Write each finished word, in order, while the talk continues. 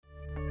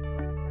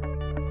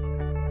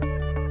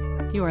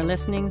You are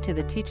listening to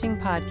the teaching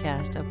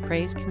podcast of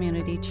Praise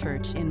Community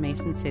Church in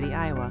Mason City,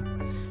 Iowa.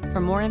 For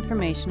more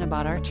information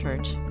about our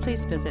church,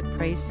 please visit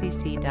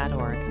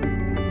praisecc.org.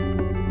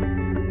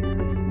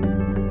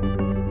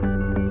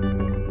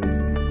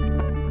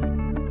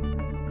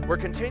 We're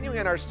continuing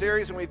in our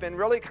series, and we've been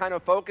really kind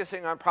of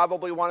focusing on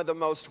probably one of the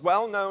most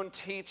well-known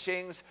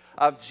teachings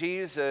of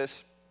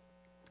Jesus,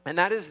 and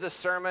that is the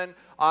Sermon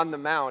on the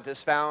Mount,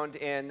 as found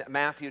in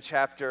Matthew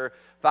chapter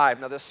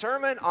 5. Now, the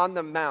Sermon on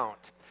the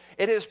Mount,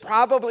 it is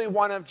probably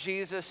one of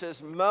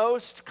Jesus'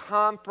 most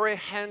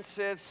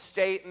comprehensive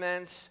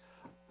statements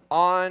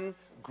on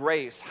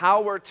grace,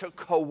 how we're to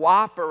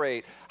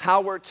cooperate,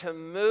 how we're to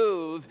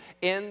move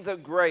in the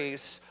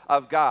grace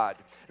of God.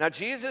 Now,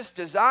 Jesus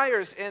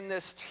desires in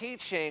this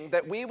teaching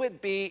that we would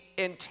be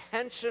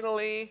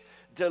intentionally,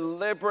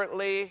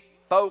 deliberately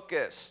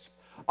focused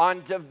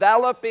on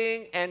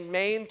developing and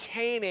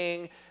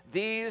maintaining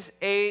these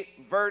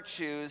 8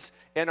 virtues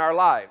in our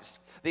lives.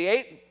 The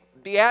 8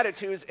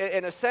 Beatitudes,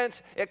 in a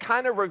sense, it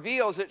kind of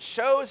reveals, it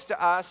shows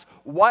to us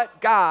what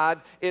God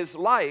is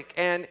like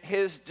and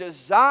his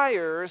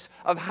desires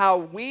of how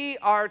we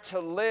are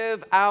to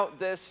live out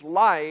this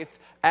life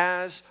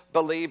as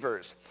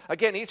believers.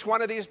 Again, each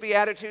one of these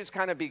Beatitudes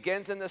kind of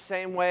begins in the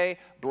same way.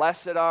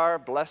 Blessed are,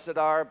 blessed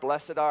are,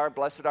 blessed are,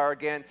 blessed are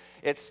again.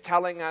 It's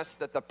telling us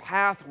that the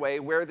pathway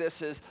where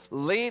this is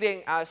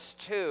leading us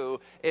to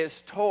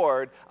is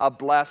toward a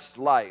blessed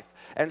life.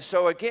 And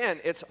so again,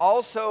 it's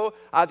also,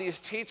 these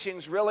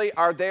teachings really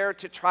are there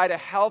to try to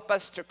help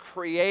us to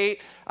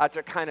create,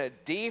 to kind of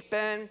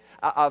deepen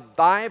a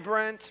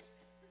vibrant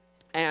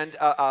and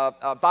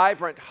a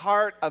vibrant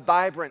heart, a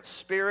vibrant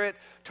spirit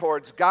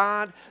towards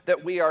God,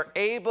 that we are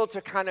able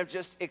to kind of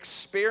just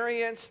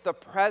experience the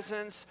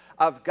presence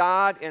of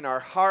God in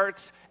our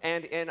hearts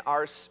and in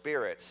our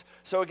spirits.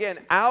 So again,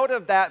 out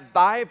of that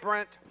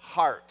vibrant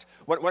heart,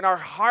 when our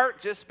heart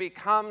just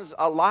becomes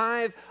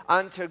alive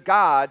unto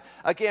God,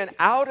 again,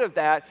 out of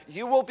that,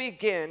 you will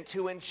begin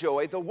to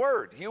enjoy the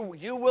Word. You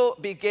will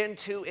begin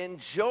to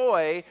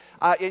enjoy,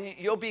 and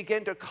you'll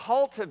begin to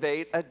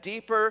cultivate a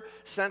deeper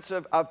sense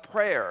of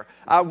prayer.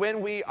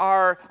 When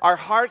our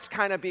hearts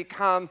kind of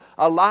become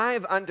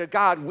alive unto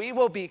God, we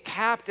will be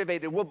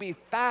captivated, we'll be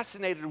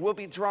fascinated, we'll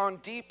be drawn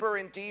deeper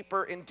and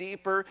deeper and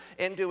deeper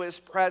into His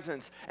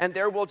presence. And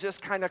there will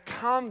just kind of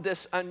come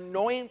this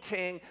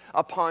anointing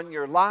upon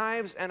your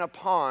lives and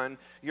upon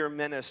your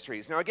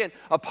ministries. Now again,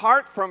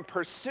 apart from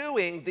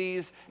pursuing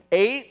these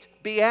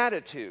 8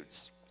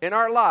 Beatitudes in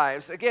our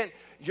lives, again,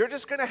 you're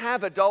just going to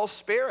have a dull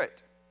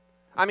spirit.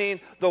 I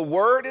mean, the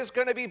Word is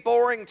going to be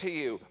boring to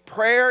you.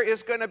 Prayer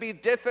is going to be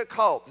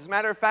difficult. As a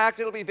matter of fact,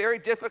 it'll be very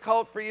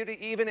difficult for you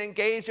to even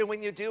engage, and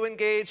when you do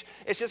engage,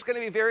 it's just going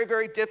to be very,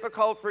 very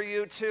difficult for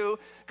you to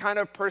kind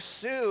of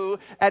pursue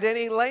at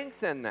any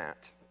length in that.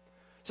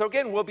 So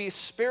again, we'll be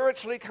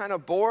spiritually kind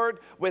of bored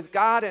with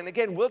God, and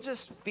again, we'll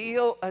just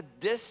feel a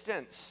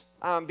distance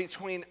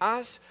between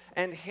us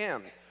and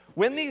Him.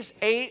 When these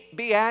 8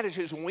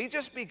 Beatitudes, when we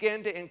just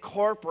begin to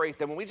incorporate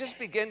them, when we just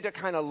begin to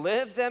kind of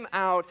live them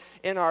out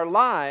in our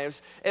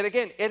lives, and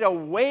again, it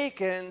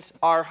awakens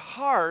our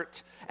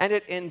heart and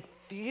it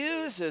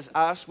infuses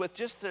us with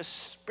just this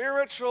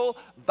spiritual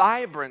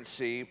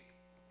vibrancy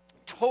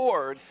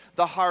toward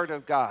the heart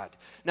of God.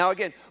 Now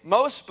again,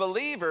 most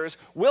believers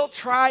will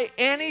try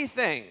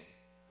anything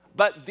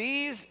but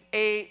these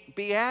 8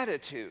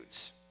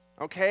 Beatitudes,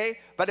 okay?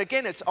 But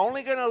again, it's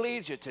only going to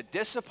lead you to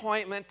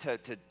disappointment, to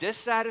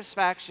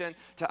dissatisfaction,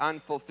 to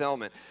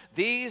unfulfillment.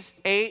 These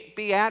 8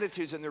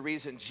 Beatitudes, and the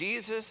reason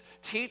Jesus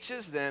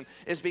teaches them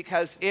is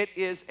because it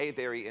is a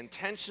very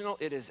intentional,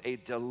 it is a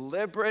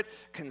deliberate,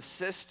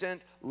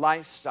 consistent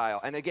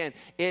lifestyle. And again,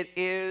 it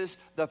is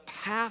the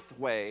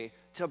pathway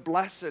to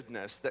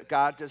blessedness that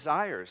God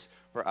desires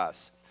for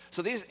us.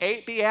 So these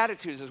 8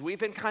 Beatitudes, as we've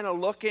been kind of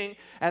looking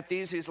at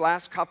these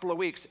last couple of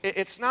weeks,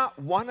 it's not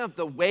one of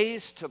the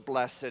ways to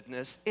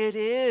blessedness, it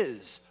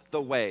is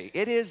the way.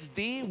 It is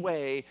the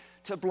way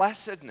to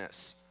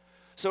blessedness.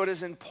 So it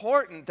is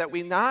important that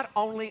we not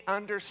only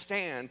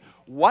understand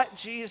what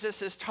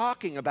Jesus is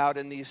talking about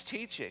in these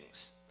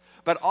teachings,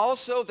 but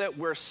also that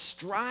we're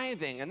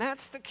striving, and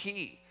that's the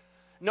key.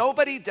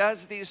 Nobody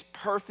does these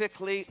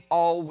perfectly,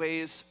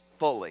 always,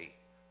 fully.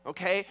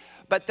 Okay?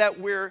 But that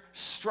we're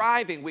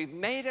striving, we've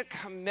made a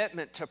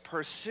commitment to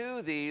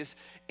pursue these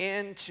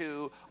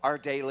into our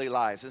daily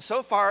lives. And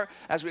so far,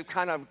 as we've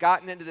kind of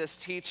gotten into this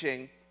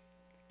teaching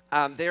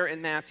there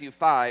in Matthew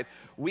 5,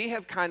 we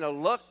have kind of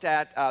looked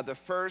at the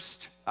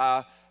first,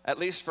 at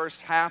least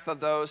first half of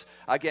those.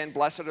 Again,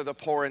 blessed are the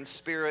poor in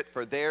spirit,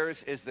 for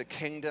theirs is the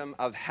kingdom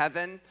of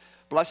heaven.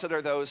 Blessed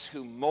are those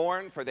who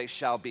mourn, for they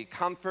shall be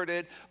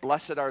comforted.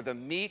 Blessed are the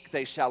meek,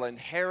 they shall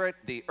inherit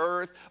the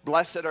earth.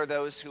 Blessed are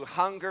those who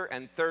hunger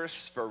and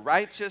thirst for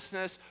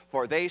righteousness,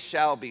 for they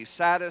shall be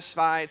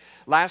satisfied.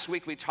 Last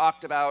week we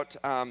talked about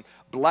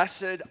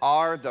blessed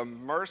are the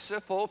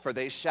merciful, for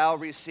they shall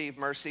receive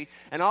mercy.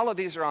 And all of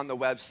these are on the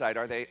website,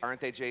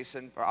 aren't they,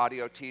 Jason, for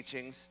audio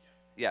teachings?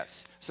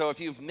 Yes. So if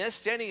you've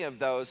missed any of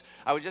those,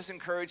 I would just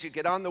encourage you to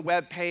get on the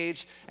web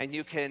page and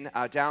you can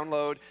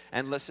download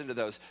and listen to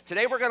those.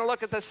 Today we're going to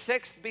look at the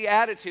 6th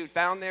beatitude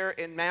found there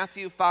in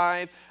Matthew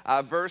 5,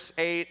 verse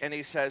 8. And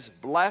he says,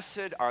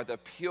 "Blessed are the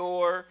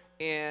pure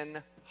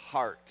in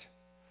heart,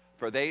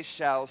 for they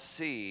shall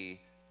see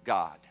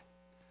God."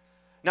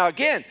 Now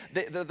again,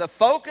 the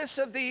focus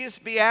of these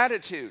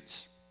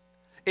beatitudes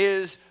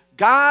is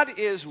God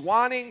is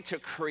wanting to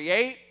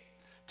create,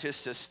 to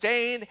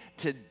sustain,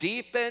 to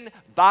deepen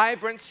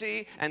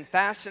vibrancy and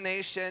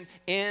fascination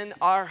in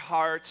our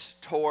hearts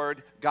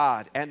toward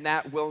God. And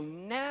that will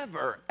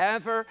never,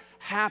 ever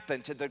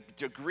happen to the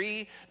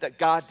degree that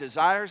God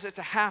desires it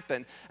to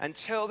happen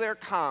until there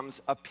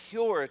comes a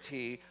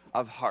purity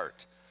of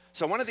heart.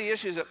 So one of the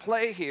issues at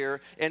play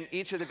here in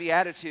each of the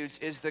Beatitudes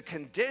is the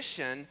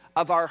condition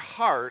of our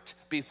heart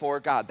before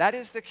God. That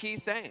is the key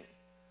thing.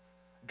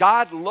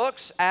 God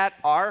looks at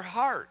our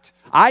heart.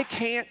 I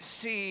can't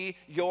see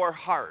your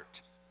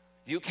heart.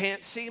 You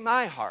can't see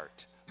my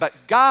heart. But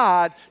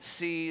God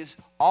sees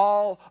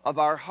all of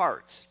our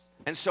hearts.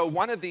 And so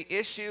one of the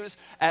issues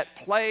at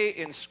play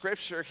in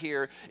Scripture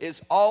here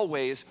is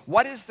always,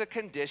 what is the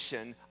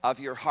condition of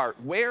your heart?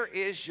 Where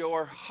is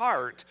your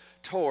heart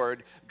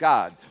toward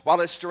God?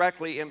 While it's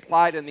directly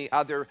implied in the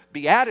other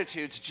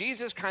Beatitudes,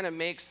 Jesus kind of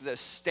makes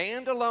this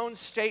standalone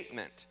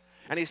statement.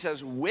 And he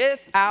says,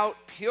 without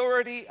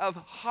purity of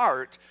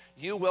heart,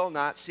 you will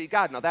not see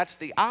God. Now, that's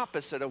the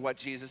opposite of what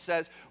Jesus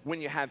says. When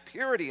you have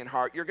purity in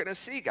heart, you're going to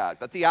see God.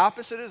 But the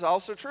opposite is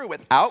also true.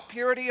 Without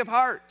purity of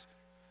heart,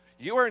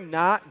 you are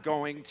not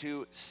going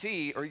to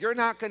see, or you're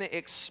not going to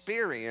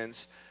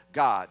experience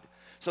God.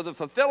 So the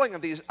fulfilling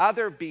of these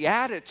other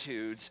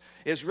Beatitudes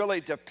is really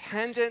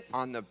dependent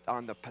on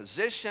the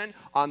position,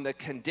 on the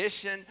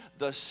condition,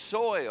 the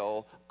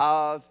soil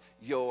of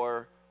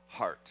your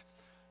heart.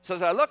 So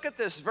as I look at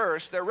this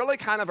verse, there really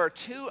kind of are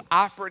two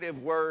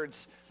operative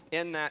words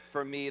in that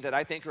for me that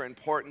I think are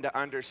important to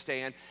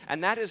understand,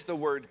 and that is the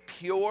word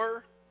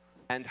pure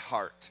and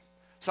heart.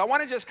 So I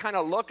want to just kind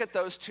of look at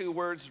those two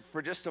words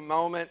for just a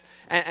moment,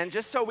 and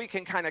just so we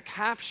can kind of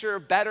capture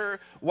better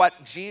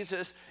what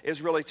Jesus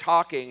is really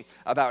talking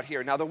about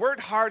here. Now, the word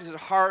heart is a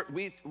heart.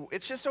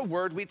 It's just a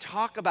word we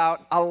talk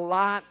about a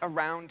lot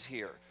around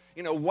here.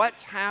 You know,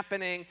 what's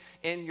happening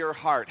in your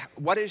heart?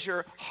 What is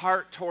your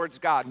heart towards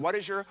God? What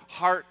is your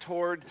heart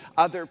toward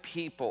other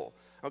people?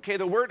 Okay,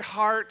 the word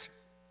heart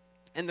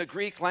in the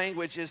Greek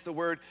language is the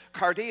word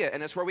cardia,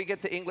 and it's where we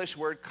get the English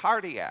word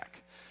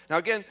cardiac. Now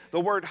again, the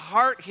word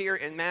heart here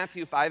in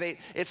Matthew 5:8,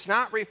 it's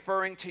not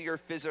referring to your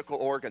physical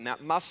organ,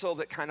 that muscle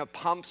that kind of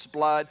pumps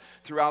blood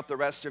throughout the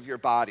rest of your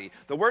body.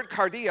 The word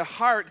cardia,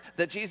 heart,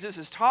 that Jesus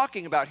is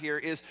talking about here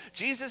is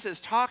Jesus is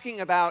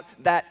talking about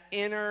that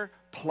inner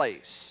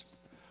place.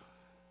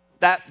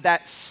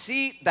 That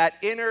seat, that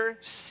inner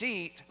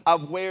seat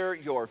of where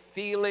your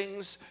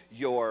feelings,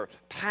 your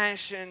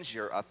passions,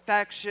 your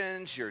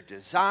affections, your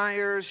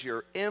desires,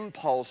 your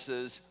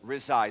impulses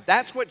reside.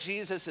 That's what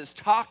Jesus is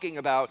talking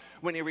about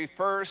when he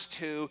refers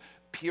to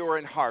pure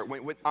in heart,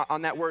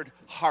 on that word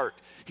heart.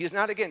 He's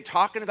not, again,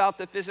 talking about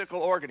the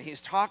physical organ.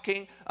 He's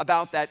talking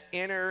about that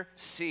inner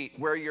seat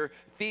where your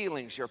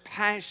feelings, your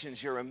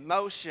passions, your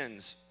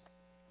emotions,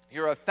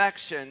 your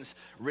affections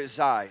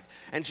reside.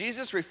 And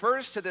Jesus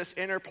refers to this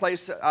inner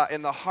place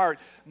in the heart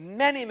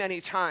many, many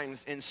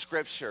times in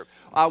Scripture.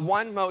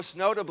 One most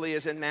notably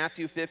is in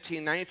Matthew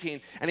 15:19.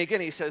 And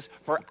again, he says,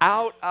 for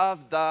out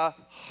of the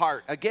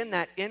heart. Again,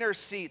 that inner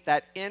seat,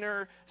 that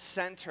inner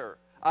center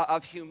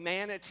of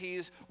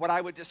humanity's, what I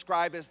would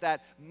describe as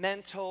that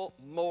mental,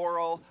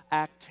 moral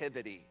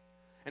activity.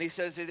 And he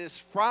says it is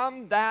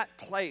from that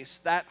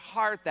place, that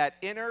heart, that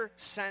inner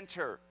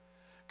center,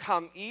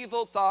 come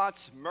evil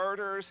thoughts,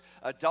 murders,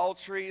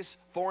 adulteries,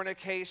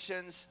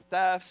 fornications,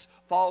 thefts,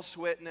 false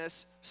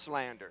witness,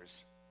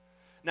 slanders.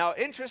 Now,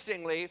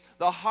 interestingly,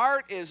 the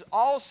heart is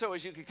also,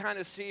 as you can kind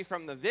of see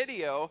from the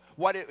video,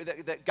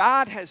 that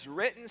God has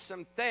written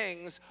some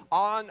things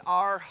on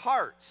our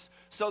hearts.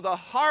 So the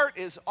heart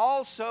is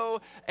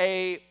also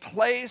a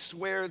place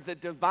where the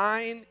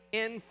divine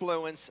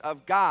influence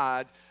of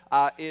God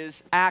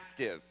is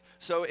active.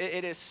 So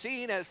it is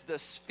seen as the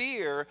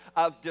sphere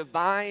of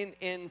divine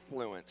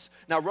influence.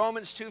 Now,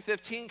 Romans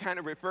 2:15 kind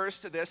of refers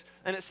to this,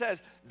 and it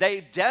says,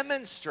 they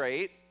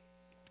demonstrate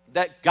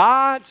that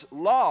God's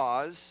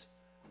laws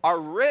are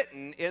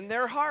written in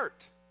their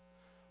heart,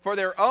 for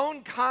their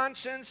own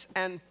conscience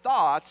and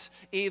thoughts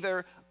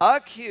either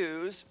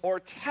accuse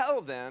or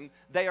tell them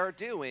they are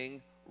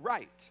doing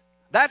right.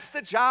 That's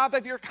the job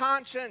of your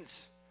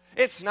conscience.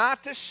 It's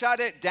not to shut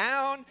it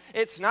down.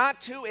 It's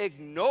not to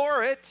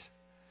ignore it.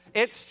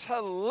 It's to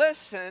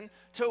listen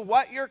to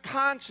what your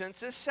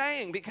conscience is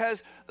saying,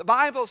 because the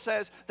Bible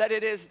says that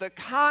it is the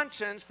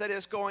conscience that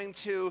is going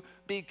to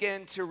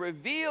begin to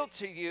reveal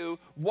to you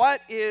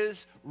what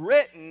is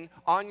written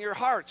on your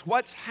hearts,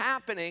 what's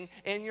happening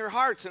in your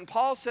hearts. And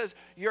Paul says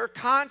your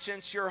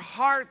conscience, your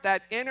heart,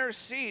 that inner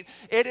seat,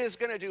 it is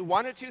going to do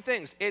one of two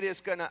things. It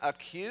is going to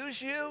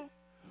accuse you,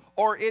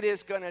 or it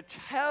is going to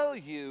tell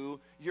you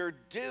you're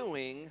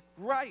doing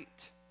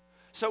right.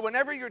 So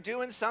whenever you're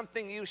doing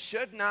something you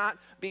should not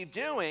be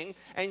doing,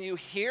 and you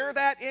hear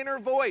that inner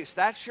voice,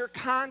 that's your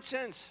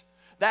conscience.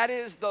 That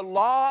is the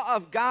law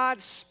of God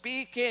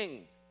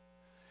speaking.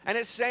 And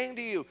it's saying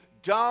to you,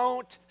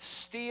 don't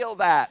steal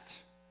that.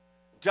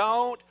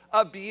 Don't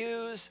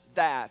abuse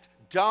that.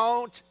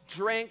 Don't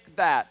drink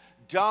that.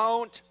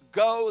 Don't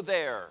go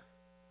there.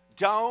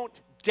 Don't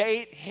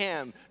date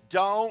him.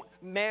 Don't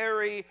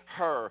marry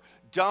her.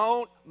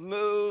 Don't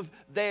move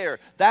there.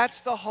 That's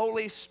the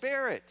Holy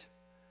Spirit.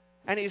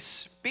 And he's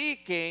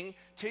speaking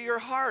to your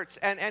hearts,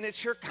 and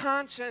it's your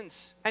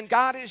conscience. And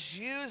God is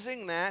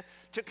using that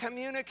to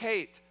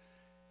communicate.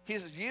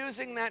 He's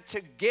using that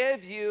to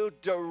give you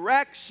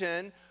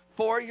direction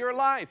for your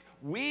life.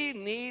 We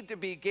need to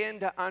begin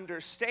to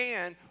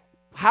understand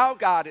how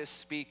God is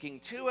speaking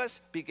to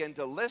us, begin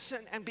to listen,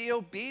 and be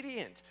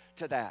obedient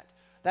to that.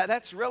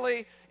 That's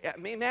really, I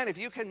mean, man, if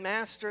you can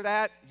master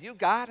that, you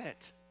got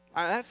it.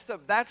 That's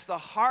the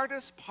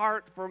hardest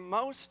part for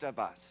most of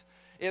us,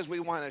 is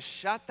we want to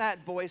shut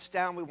that voice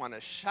down. We want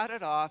to shut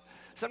it off,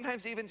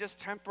 sometimes even just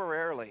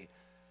temporarily.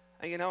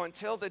 And,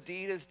 until the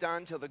deed is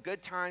done, till the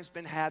good time's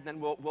been had, then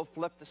we'll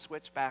flip the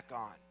switch back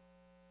on.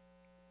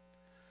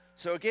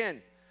 So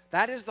again,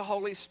 that is the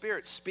Holy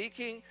Spirit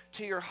speaking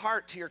to your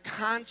heart, to your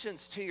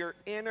conscience, to your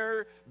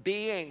inner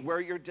being, where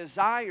your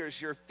desires,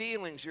 your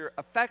feelings, your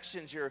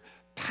affections, your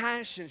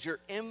passions, your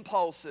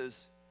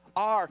impulses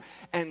are.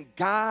 And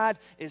God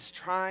is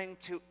trying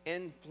to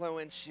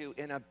influence you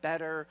in a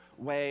better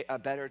way, a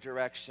better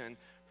direction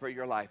for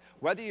your life.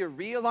 Whether you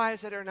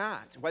realize it or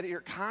not, whether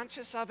you're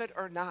conscious of it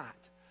or not,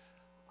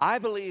 I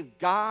believe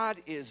God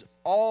is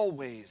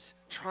always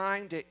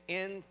trying to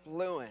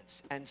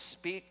influence and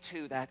speak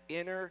to that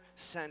inner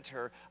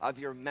center of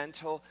your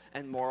mental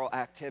and moral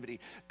activity.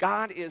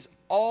 God is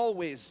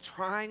always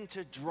trying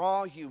to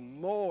draw you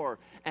more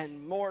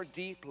and more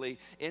deeply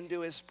into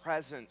his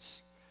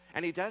presence.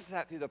 And he does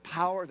that through the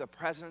power, the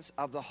presence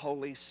of the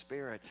Holy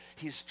Spirit.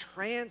 He's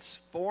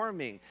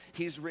transforming,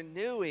 he's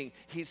renewing,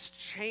 he's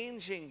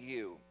changing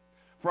you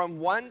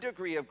from one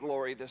degree of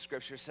glory, the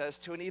scripture says,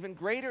 to an even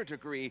greater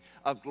degree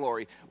of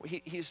glory.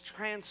 He's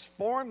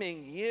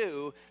transforming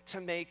you to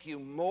make you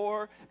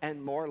more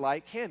and more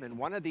like him. And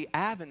one of the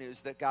avenues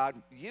that God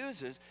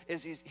uses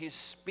is he's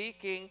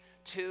speaking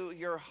to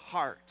your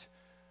heart.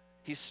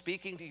 He's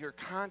speaking to your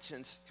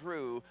conscience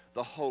through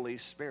the Holy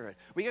Spirit.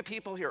 We get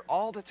people here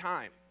all the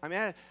time.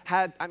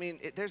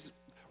 There's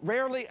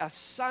rarely a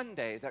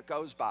Sunday that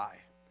goes by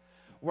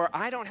where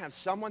I don't have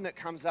someone that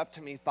comes up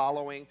to me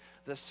following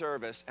the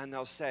service and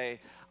they'll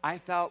say, I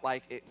felt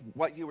like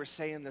what you were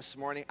saying this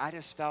morning, I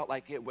just felt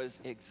like it was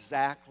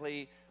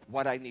exactly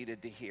what I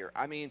needed to hear.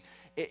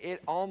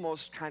 It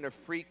almost kind of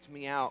freaked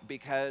me out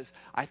because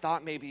I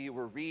thought maybe you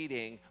were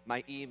reading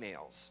my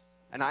emails.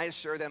 And I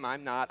assure them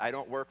I'm not. I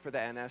don't work for the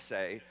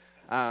NSA.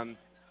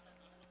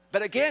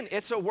 But again,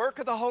 it's a work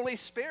of the Holy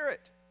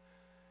Spirit.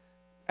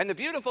 And the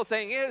beautiful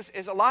thing is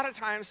a lot of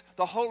times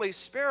the Holy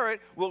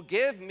Spirit will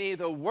give me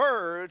the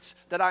words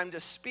that I'm to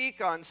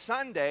speak on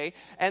Sunday,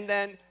 and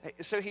then,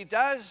 so he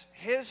does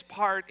his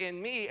part in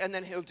me, and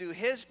then he'll do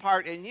his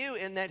part in you,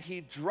 in that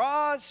he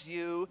draws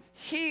you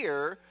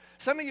here.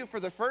 Some of you, for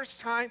the first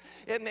time,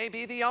 it may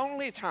be the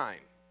only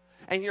time.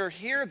 And you're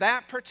here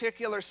that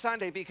particular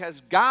Sunday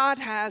because God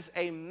has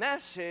a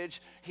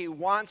message he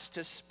wants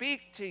to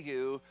speak to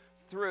you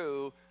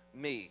through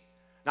me.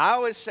 Now, I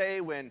always say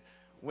when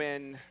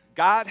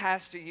God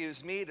has to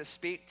use me to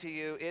speak to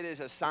you, it is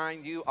a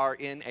sign you are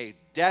in a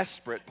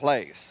desperate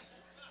place.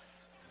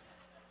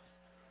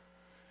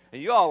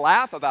 And you all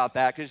laugh about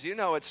that because you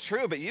know it's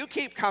true, but you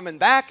keep coming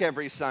back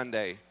every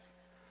Sunday.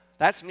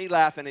 That's me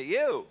laughing at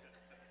you.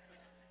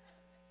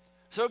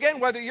 So again,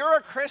 whether you're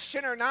a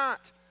Christian or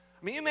not,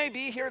 you may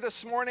be here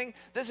this morning.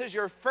 This is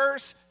your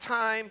first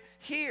time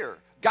here.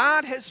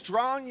 God has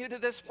drawn you to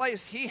this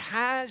place. He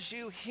has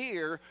you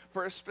here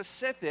for a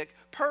specific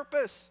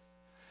purpose.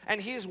 And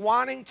he's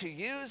wanting to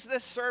use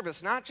this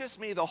service, not just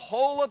me, the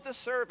whole of the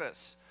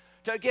service,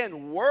 to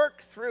again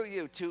work through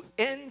you, to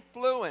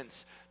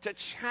influence, to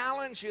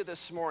challenge you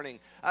this morning,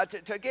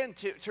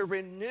 to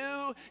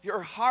renew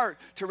your heart,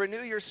 to renew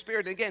your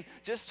spirit. Again,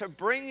 just to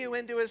bring you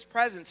into his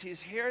presence.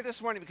 He's here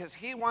this morning because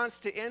he wants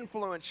to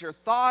influence your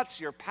thoughts,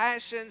 your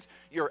passions,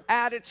 your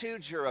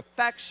attitudes, your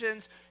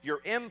affections, your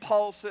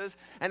impulses.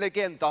 And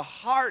again, the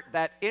heart,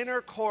 that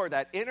inner core,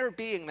 that inner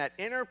being, that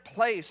inner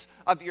place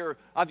of your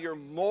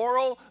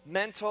moral,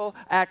 mental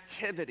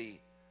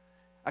activity.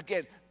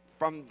 Again,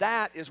 from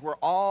that is where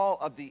all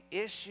of the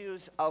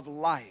issues of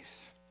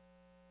life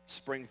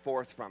spring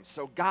forth from.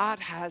 So God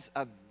has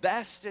a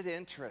vested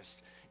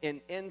interest in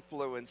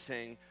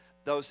influencing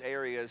those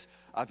areas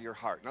of your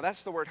heart. Now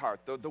that's the word heart.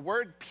 The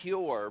word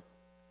pure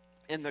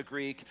in the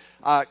Greek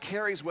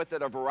carries with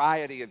it a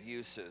variety of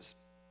uses.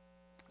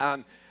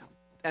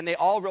 And they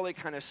all really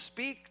kind of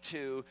speak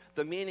to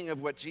the meaning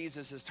of what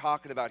Jesus is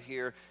talking about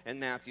here in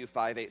Matthew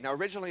 5:8. Now,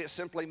 originally it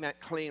simply meant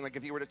clean, like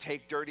if you were to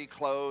take dirty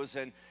clothes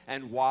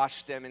and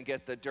wash them and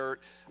get the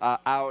dirt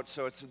out.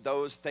 So it's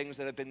those things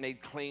that have been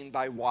made clean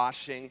by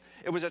washing.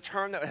 It was a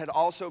term that had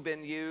also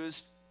been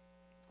used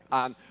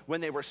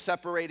when they were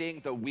separating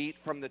the wheat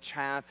from the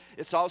chaff.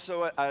 It's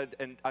also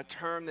a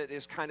term that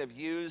is kind of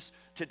used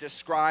to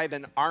describe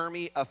an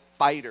army of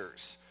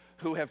fighters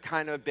who have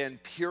kind of been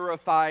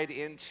purified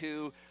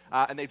into,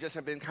 and they just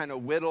have been kind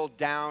of whittled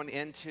down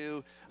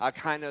into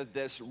kind of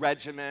this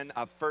regimen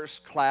of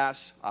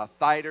first-class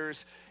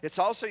fighters. It's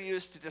also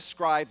used to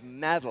describe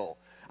metal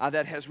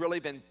that has really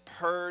been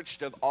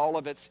purged of all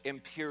of its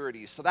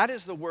impurities. So that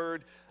is the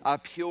word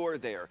pure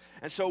there.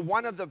 And so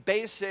one of the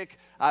basic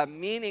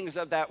meanings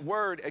of that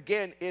word,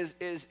 again, is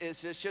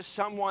just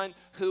someone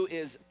who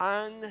is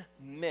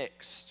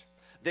unmixed.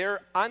 They're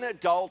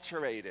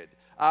unadulterated.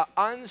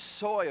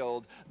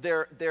 Unsoiled,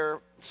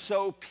 they're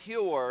so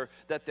pure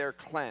that they're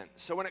cleansed.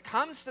 So when it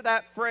comes to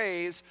that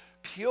phrase,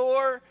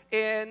 pure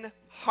in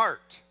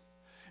heart,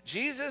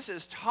 Jesus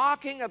is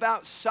talking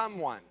about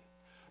someone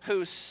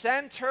whose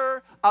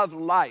center of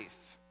life,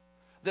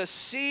 the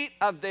seat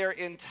of their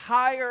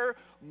entire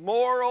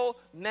moral,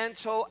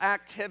 mental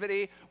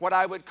activity, what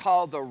I would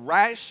call the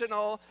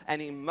rational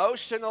and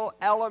emotional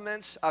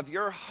elements of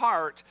your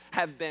heart,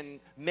 have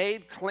been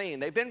made clean.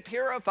 They've been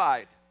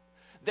purified.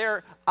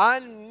 They're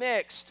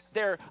unmixed.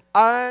 They're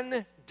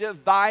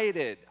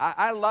undivided.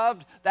 I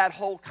loved that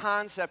whole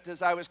concept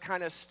as I was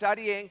kind of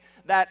studying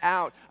that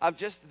out, of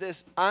just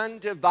this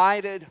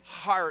undivided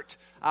heart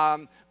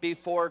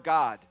before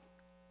God.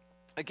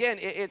 Again,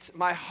 it's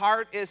my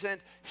heart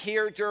isn't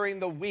here during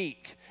the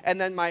week, and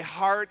then my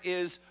heart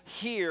is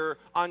here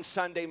on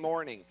Sunday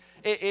morning.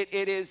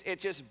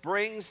 It just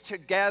brings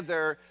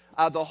together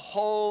the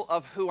whole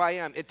of who I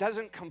am. It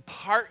doesn't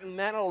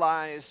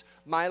compartmentalize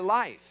my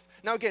life.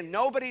 Now, again,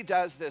 nobody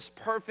does this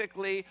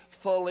perfectly,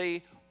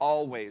 fully,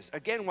 always.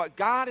 Again, what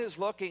God is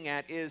looking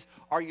at is,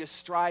 are you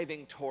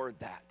striving toward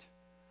that?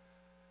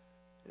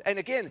 And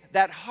again,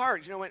 that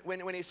heart, you know,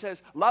 when he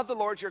says, love the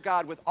Lord your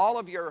God with all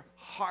of your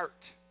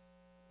heart,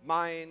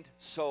 mind,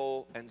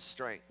 soul, and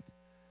strength.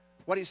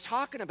 What he's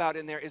talking about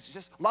in there is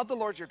just love the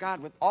Lord your God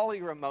with all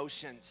your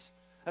emotions.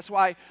 That's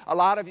why a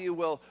lot of you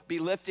will be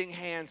lifting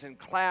hands and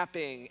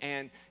clapping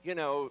and,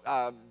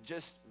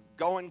 just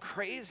going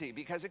crazy,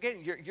 because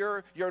again,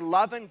 you're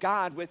loving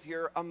God with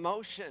your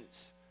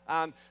emotions.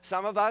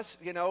 Some of us,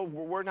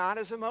 we're not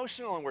as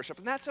emotional in worship,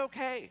 and that's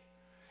okay.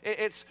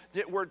 It's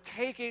that we're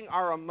taking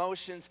our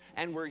emotions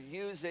and we're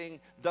using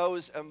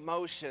those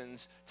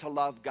emotions to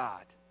love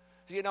God.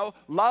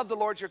 Love the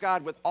Lord your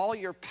God with all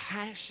your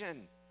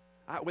passion,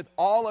 with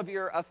all of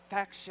your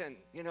affection,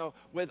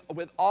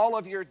 with all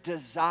of your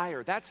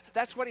desire.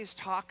 That's what he's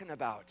talking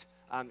about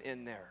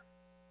in there.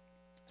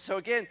 So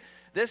again,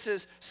 this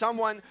is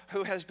someone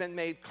who has been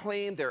made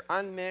clean. They're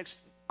unmixed,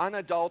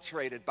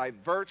 unadulterated by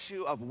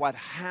virtue of what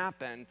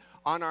happened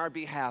on our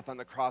behalf on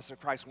the cross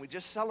of Christ. And we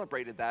just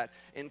celebrated that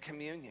in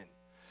communion.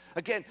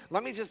 Again,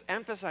 let me just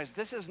emphasize,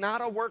 this is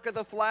not a work of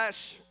the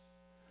flesh.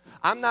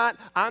 I'm not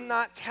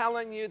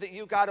telling you that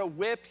you got to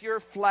whip your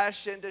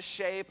flesh into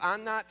shape.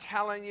 I'm not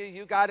telling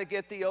you got to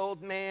get the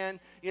old man,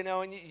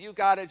 and you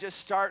got to just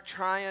start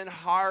trying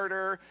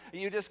harder.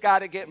 You just got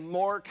to get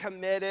more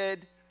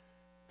committed.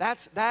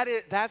 That's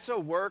a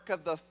work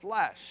of the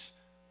flesh.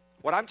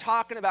 What I'm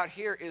talking about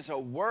here is a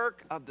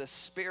work of the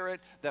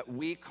Spirit that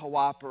we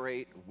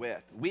cooperate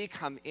with. We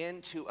come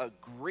into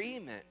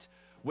agreement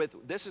with,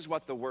 this is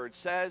what the Word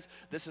says,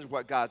 this is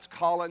what God's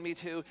calling me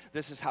to,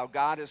 this is how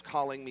God is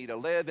calling me to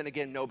live. And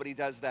again, nobody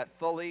does that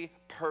fully,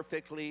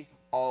 perfectly,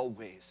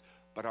 always.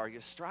 But are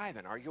you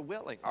striving? Are you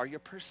willing? Are you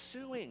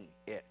pursuing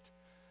it?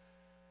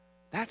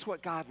 That's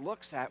what God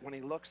looks at when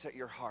he looks at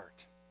your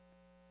heart.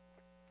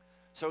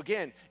 So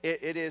again,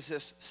 it is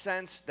this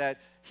sense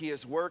that he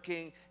is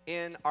working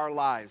in our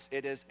lives.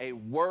 It is a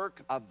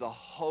work of the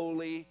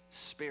Holy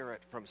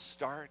Spirit from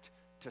start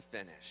to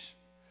finish.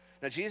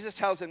 Now, Jesus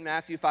tells in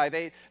Matthew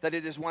 5:8 that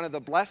it is one of the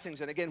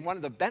blessings, and again, one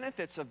of the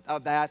benefits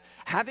of that,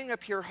 having a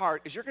pure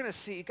heart, is you're going to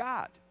see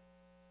God.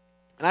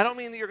 And I don't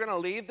mean that you're going to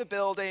leave the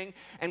building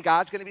and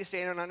God's going to be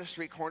standing on a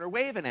street corner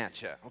waving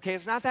at you. Okay,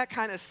 it's not that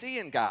kind of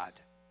seeing God.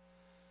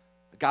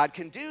 God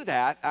can do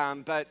that,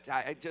 but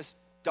I just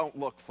don't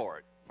look for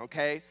it.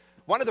 Okay?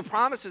 One of the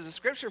promises of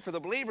Scripture for the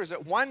believers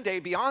that one day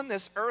beyond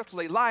this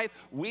earthly life,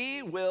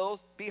 we will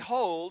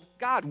behold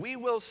God. We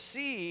will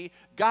see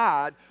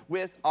God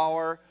with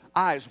our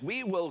eyes.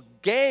 We will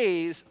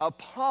gaze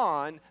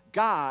upon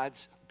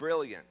God's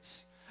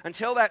brilliance.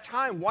 Until that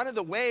time, one of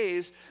the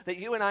ways that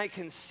you and I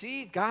can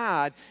see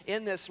God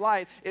in this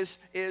life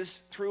is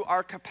through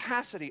our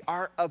capacity,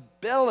 our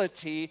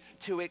ability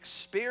to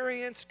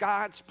experience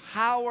God's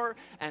power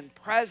and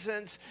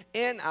presence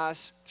in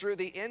us through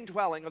the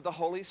indwelling of the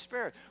Holy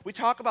Spirit. We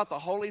talk about the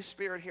Holy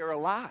Spirit here a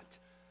lot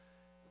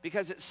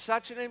because it's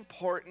such an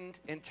important,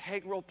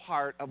 integral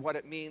part of what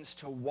it means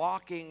to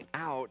walking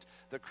out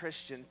the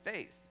Christian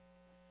faith.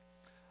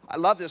 I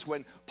love this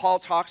when Paul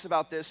talks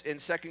about this in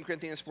 2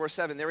 Corinthians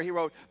 4:7. There he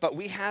wrote, but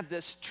we have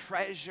this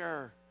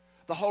treasure.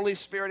 The Holy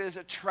Spirit is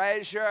a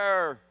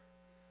treasure.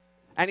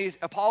 And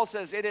Paul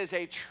says it is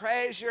a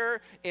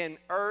treasure in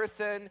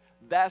earthen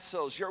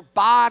vessels. Your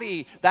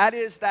body, that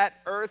is that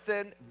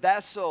earthen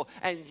vessel.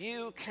 And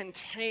you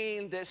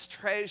contain this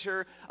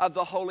treasure of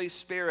the Holy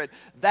Spirit.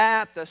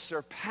 That the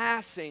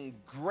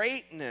surpassing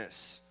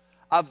greatness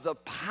of the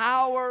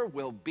power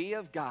will be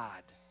of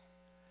God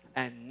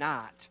and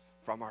not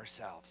from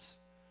ourselves.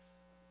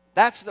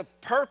 That's the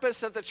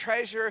purpose of the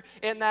treasure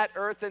in that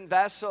earthen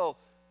vessel,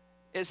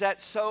 is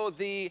that so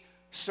the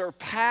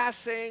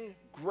surpassing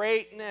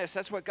greatness,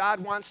 that's what God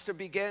wants to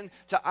begin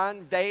to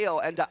unveil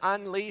and to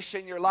unleash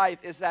in your life,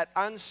 is that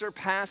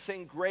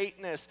unsurpassing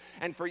greatness.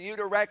 And for you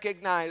to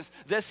recognize,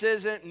 this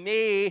isn't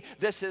me,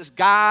 this is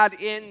God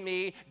in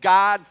me,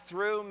 God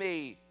through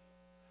me.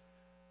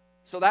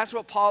 So that's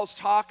what Paul's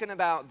talking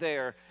about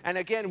there. And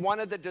again, one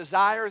of the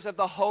desires of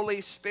the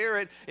Holy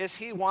Spirit is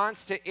he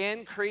wants to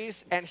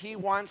increase and he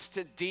wants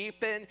to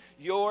deepen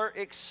your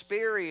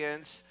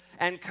experience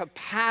and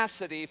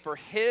capacity for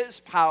his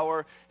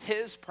power,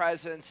 his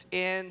presence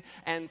in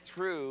and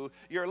through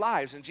your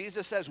lives. And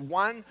Jesus says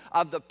one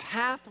of the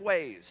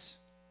pathways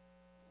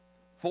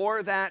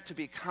for that to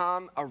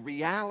become a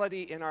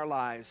reality in our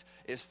lives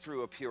is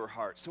through a pure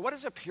heart. So what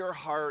does a pure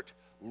heart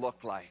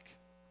look like?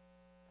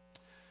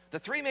 The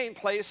three main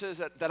places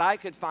that I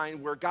could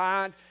find where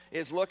God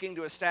is looking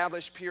to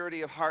establish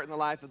purity of heart in the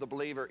life of the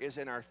believer is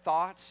in our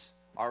thoughts,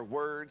 our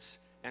words,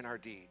 and our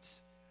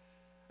deeds.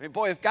 I mean,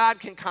 boy, if God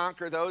can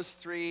conquer those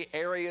three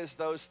areas,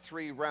 those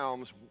three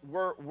realms,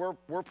 we're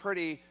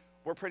pretty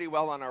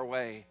well on our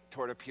way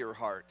toward a pure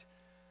heart.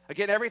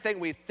 Again, everything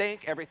we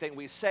think, everything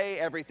we say,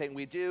 everything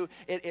we do,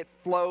 it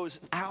flows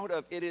out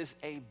of, it is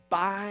a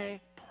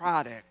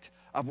byproduct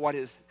of what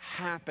is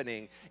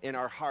happening in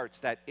our hearts,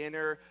 that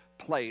inner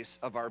place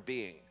of our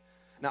being.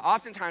 Now,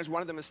 oftentimes,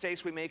 one of the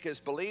mistakes we make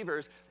as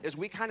believers is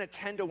we kind of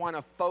tend to want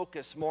to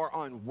focus more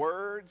on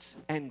words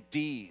and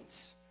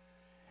deeds.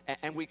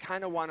 And we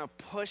kind of want to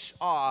push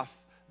off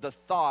the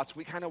thoughts.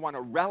 We kind of want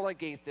to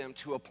relegate them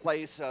to a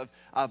place of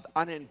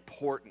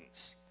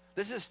unimportance.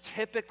 This is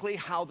typically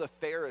how the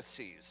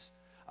Pharisees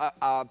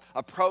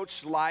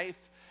approached life.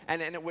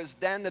 And it was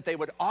then that they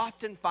would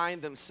often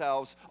find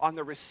themselves on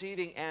the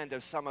receiving end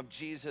of some of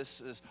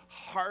Jesus'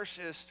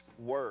 harshest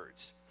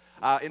words.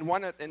 In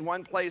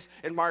one place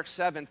in Mark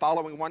 7,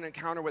 following one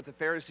encounter with the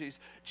Pharisees,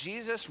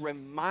 Jesus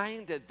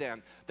reminded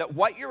them that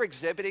what you're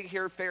exhibiting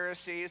here,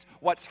 Pharisees,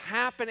 what's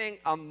happening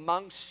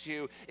amongst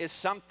you is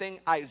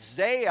something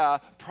Isaiah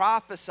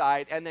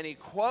prophesied. And then he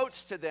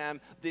quotes to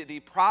them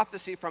the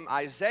prophecy from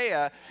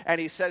Isaiah,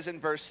 and he says in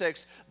verse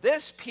 6,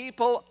 this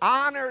people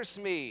honors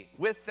me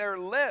with their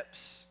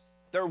lips,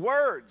 their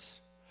words,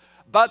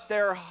 but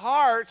their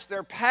hearts,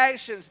 their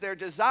passions, their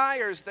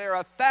desires, their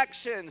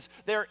affections,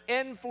 their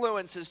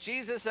influences,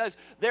 Jesus says,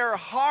 their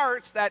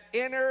hearts, that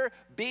inner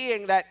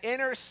being, that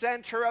inner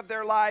center of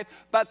their life,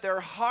 but their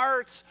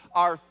hearts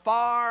are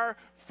far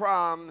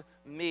from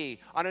me.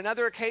 On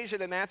another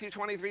occasion in Matthew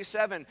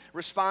 23:7,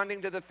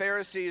 responding to the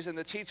Pharisees and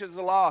the teachers of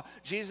the law,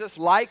 Jesus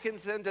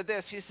likens them to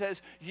this. He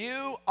says,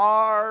 you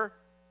are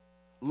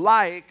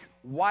like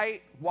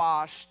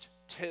whitewashed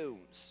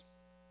tombs,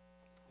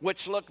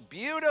 which look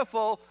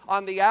beautiful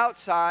on the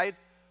outside,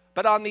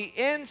 but on the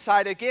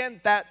inside,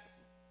 again, that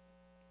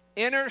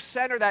inner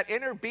center, that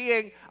inner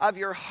being of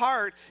your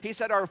heart, he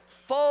said, are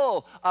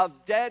full of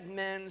dead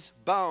men's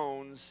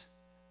bones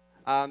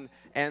and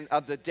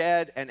of the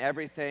dead and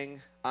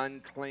everything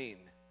unclean.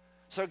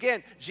 So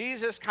again,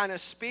 Jesus kind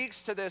of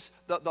speaks to this,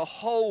 the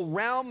whole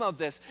realm of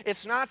this.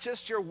 It's not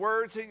just your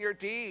words and your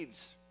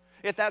deeds.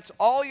 If that's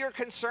all you're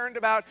concerned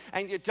about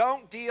and you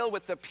don't deal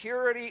with the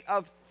purity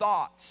of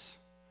thoughts,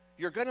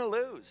 you're going to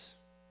lose.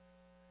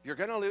 You're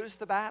going to lose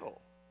the battle.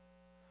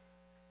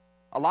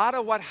 A lot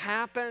of what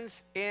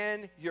happens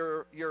in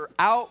your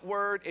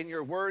outward, in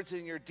your words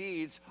and your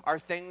deeds are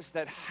things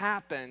that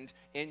happened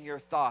in your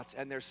thoughts.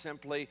 And they're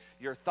simply,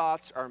 your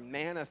thoughts are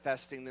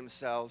manifesting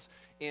themselves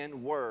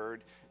in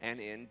word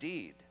and in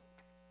deed.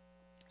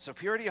 So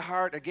purity of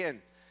heart,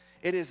 again,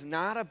 it is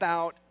not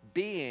about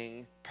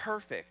being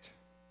perfect,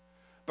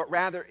 but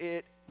rather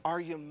are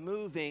you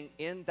moving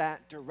in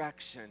that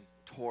direction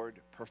toward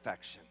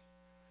perfection?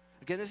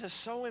 Again, this is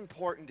so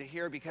important to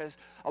hear because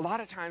a lot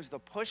of times the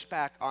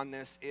pushback on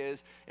this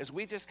is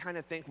we just kind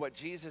of think what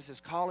Jesus is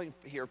calling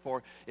here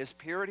for is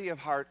purity of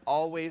heart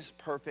always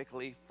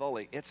perfectly,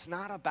 fully. It's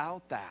not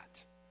about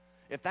that.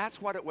 If that's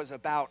what it was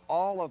about,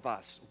 all of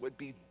us would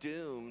be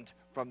doomed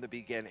from the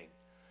beginning.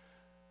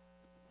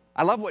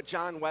 I love what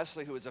John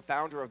Wesley, who was a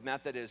founder of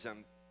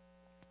Methodism,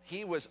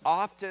 he was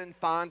often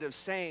fond of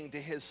saying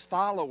to his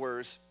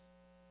followers,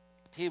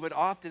 he would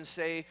often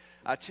say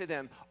to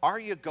them, are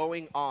you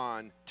going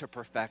on to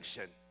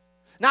perfection?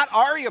 Not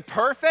are you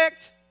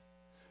perfect?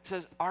 He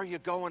says, are you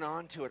going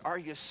on to it? Are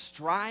you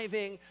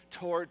striving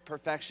toward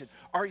perfection?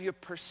 Are you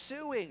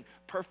pursuing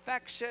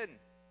perfection?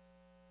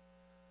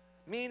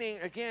 Meaning,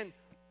 again,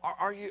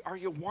 are you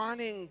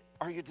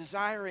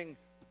desiring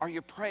are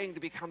you praying to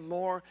become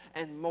more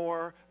and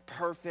more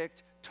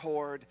perfect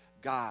toward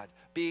God,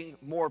 being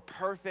more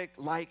perfect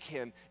like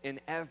him in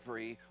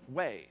every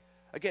way?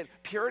 Again,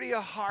 purity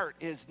of heart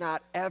is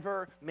not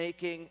ever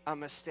making a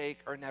mistake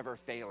or never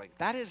failing.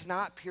 That is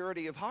not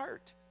purity of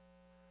heart.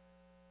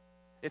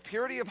 If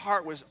purity of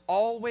heart was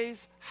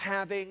always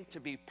having to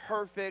be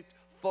perfect,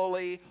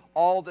 fully,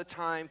 all the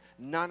time,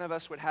 none of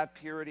us would have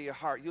purity of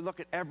heart. You look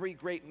at every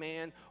great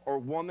man or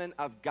woman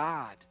of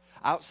God.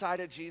 Outside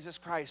of Jesus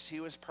Christ,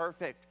 he was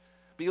perfect.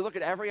 But you look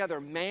at every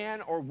other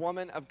man or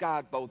woman of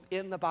God, both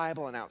in the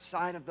Bible and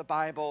outside of the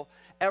Bible,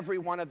 every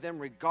one of them,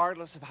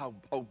 regardless of how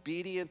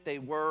obedient they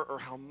were or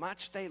how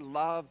much they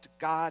loved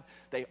God,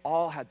 they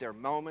all had their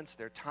moments,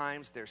 their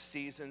times, their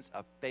seasons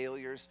of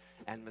failures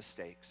and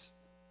mistakes.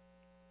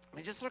 I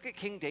mean, just look at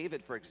King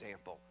David, for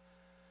example.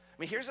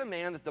 I mean, here's a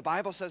man that the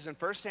Bible says in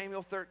 1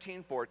 Samuel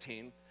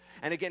 13:14,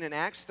 and again in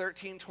Acts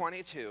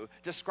 13:22,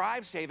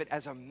 describes David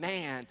as a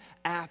man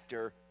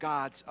after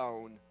God's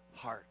own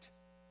heart.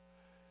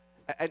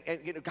 And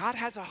you know, God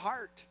has a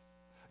heart.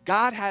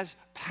 God has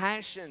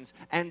passions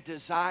and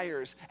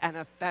desires and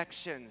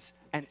affections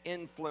and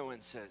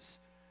influences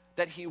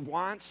that he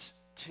wants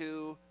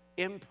to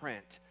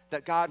imprint,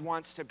 that God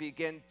wants to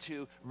begin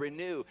to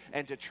renew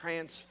and to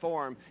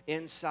transform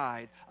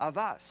inside of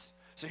us.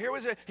 So here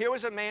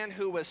was a man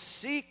who was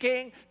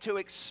seeking to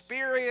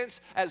experience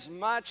as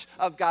much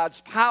of God's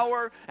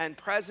power and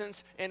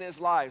presence in his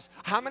lives.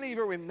 How many of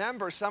you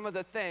remember some of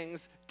the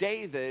things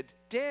David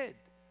did?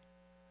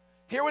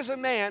 Here was a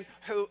man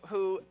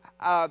who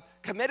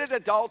committed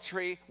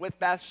adultery with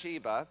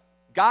Bathsheba,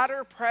 got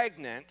her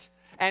pregnant,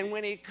 and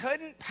when he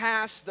couldn't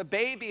pass the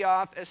baby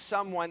off as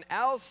someone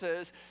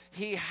else's,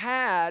 he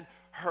had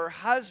her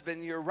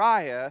husband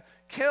Uriah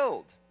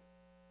killed,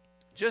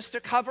 just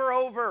to cover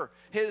over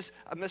his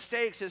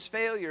mistakes, his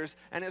failures,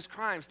 and his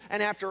crimes.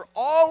 And after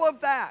all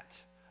of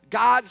that,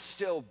 God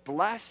still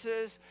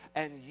blesses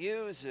and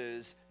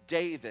uses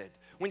David.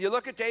 When you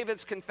look at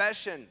David's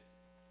confession,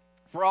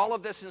 for all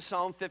of this in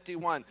Psalm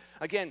 51,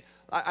 again,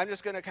 I'm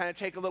just going to kind of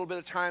take a little bit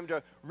of time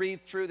to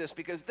read through this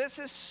because this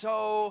is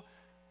so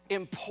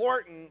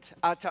important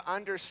to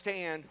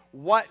understand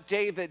what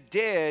David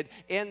did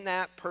in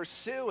that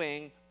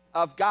pursuing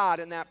of God,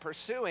 in that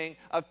pursuing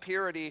of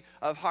purity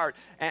of heart.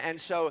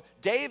 And so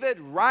David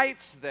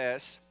writes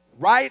this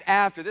right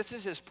after, this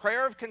is his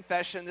prayer of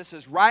confession, this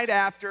is right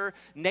after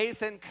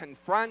Nathan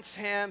confronts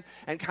him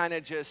and kind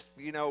of just,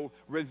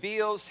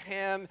 reveals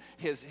him,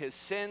 his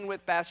sin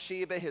with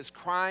Bathsheba, his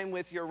crime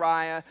with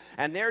Uriah.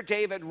 And there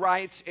David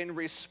writes in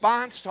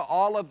response to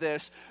all of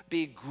this,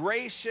 "Be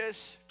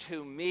gracious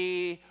to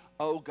me,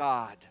 O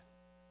God,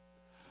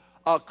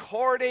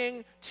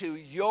 according to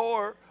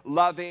your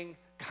loving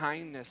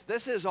kindness."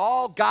 This is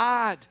all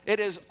God. It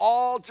is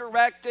all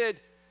directed.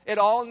 It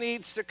all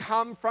needs to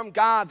come from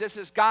God. This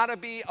has got to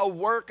be a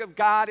work of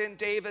God in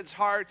David's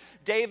heart.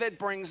 David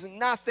brings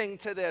nothing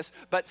to this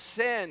but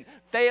sin,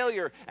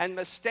 failure, and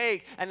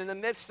mistake. And in the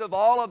midst of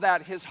all of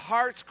that, his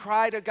heart's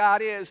cry to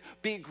God is,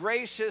 "Be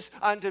gracious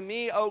unto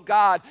me, O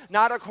God,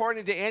 not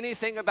according to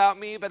anything about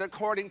me, but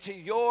according to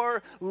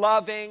your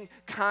loving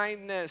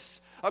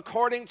kindness,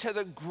 according to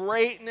the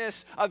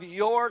greatness of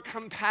your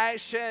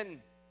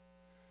compassion."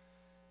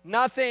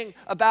 Nothing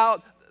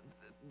about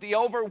the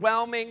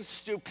overwhelming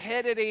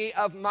stupidity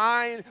of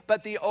mine,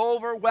 but the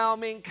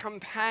overwhelming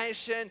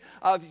compassion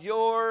of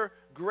your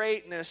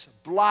greatness.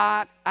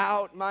 Blot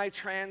out my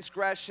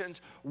transgressions.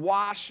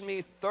 Wash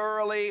me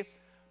thoroughly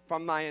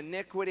from my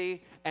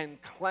iniquity and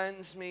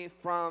cleanse me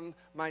from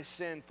my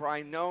sin. For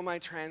I know my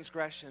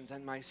transgressions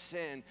and my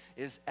sin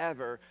is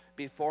ever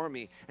before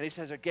me. And he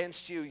says,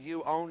 against you,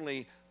 you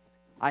only,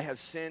 I have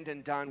sinned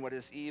and done what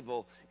is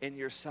evil in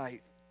your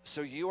sight.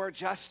 So you are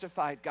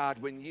justified,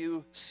 God, when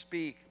you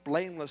speak,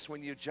 blameless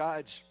when you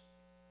judge.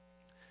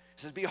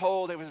 He says,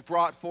 behold, I was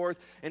brought forth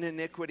in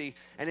iniquity,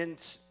 and in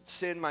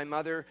sin my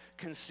mother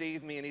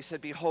conceived me. And he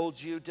said,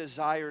 behold, you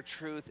desire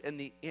truth in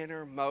the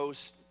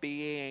innermost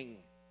being.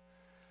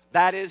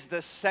 That is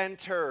the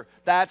center.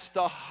 That's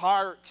the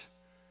heart.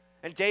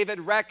 And David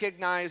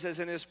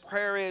recognizes in his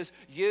prayer is,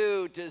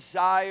 you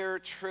desire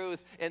truth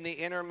in the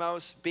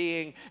innermost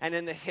being, and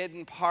in the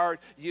hidden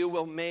part, you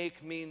will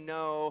make me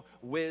know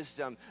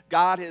wisdom.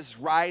 God is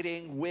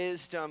writing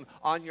wisdom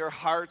on your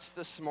hearts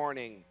this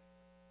morning.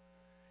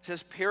 He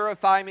says,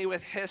 purify me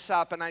with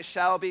hyssop, and I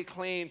shall be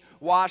clean.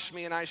 Wash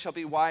me, and I shall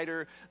be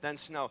whiter than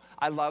snow.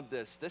 I love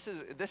this.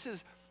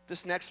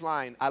 This next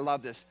line, I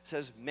love this. It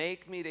says,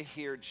 make me to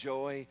hear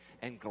joy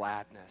and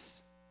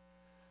gladness.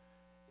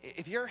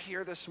 If you're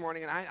here this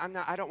morning, and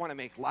I don't want to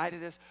make light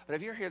of this, but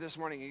if you're here this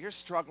morning and you're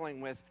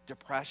struggling with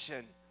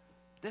depression,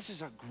 this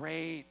is a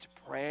great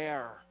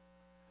prayer.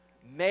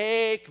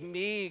 Make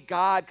me,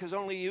 God, because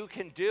only you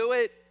can do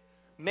it.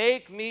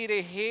 Make me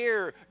to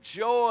hear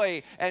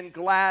joy and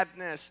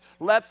gladness.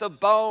 Let the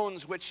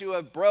bones which you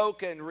have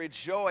broken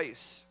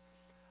rejoice.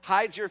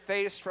 Hide your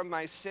face from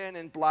my sin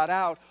and blot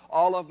out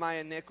all of my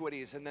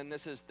iniquities. And then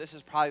this is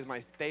probably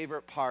my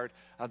favorite part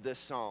of this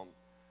psalm.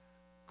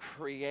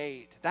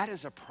 create. That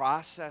is a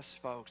process,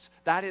 folks.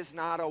 That is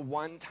not a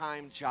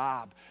one-time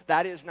job.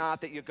 That is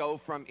not that you go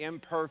from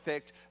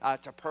imperfect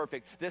to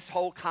perfect. This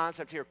whole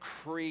concept here,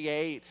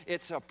 create,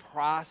 it's a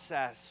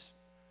process.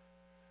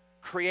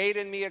 Create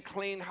in me a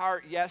clean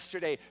heart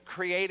yesterday.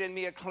 Create in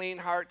me a clean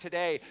heart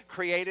today.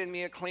 Create in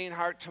me a clean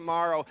heart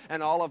tomorrow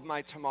and all of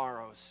my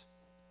tomorrows.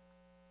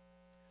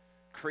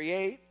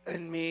 Create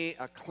in me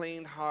a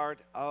clean heart,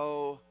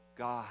 O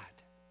God,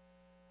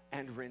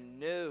 and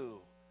renew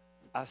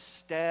a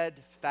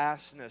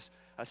steadfastness,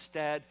 a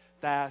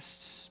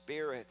steadfast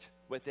spirit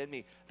within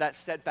me. That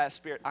steadfast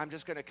spirit, I'm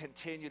just going to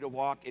continue to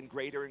walk in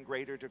greater and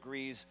greater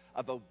degrees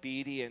of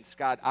obedience.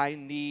 God, I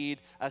need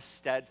a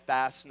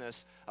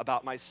steadfastness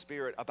about my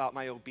spirit, about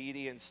my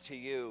obedience to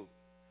you.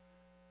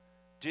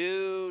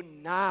 Do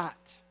not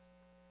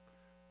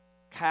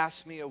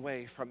cast me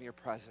away from your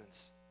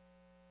presence,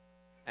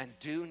 and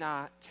do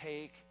not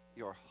take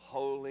your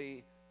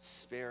Holy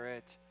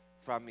Spirit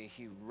from me.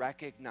 He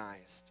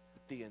recognized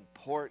the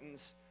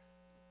importance,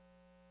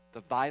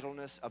 the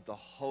vitalness of the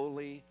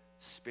Holy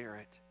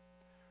Spirit.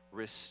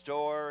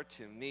 Restore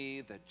to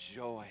me the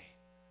joy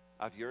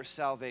of your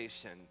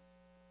salvation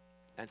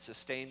and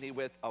sustain me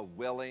with a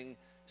willing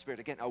spirit.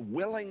 Again, a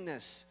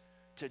willingness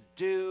to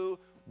do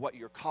what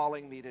you're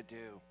calling me to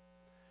do.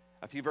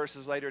 A few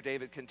verses later,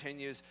 David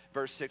continues,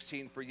 verse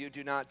 16, for you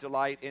do not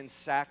delight in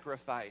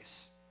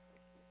sacrifice.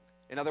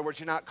 In other words,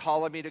 you're not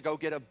calling me to go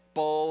get a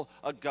bull,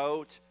 a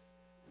goat,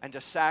 and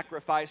to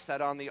sacrifice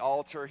that on the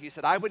altar. He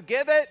said, I would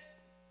give it.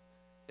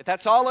 If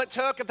that's all it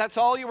took, if that's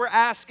all you were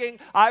asking,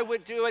 I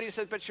would do it. He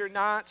said, but you're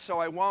not, so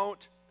I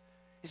won't.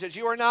 He says,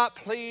 you are not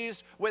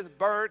pleased with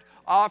burnt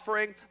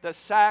offering. The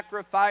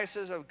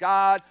sacrifices of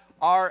God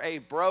are a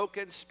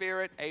broken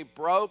spirit, a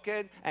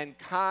broken and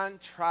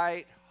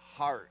contrite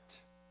heart.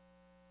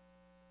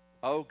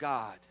 Oh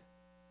God,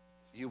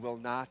 you will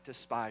not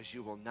despise,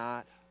 you will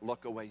not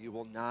look away, you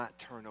will not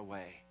turn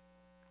away.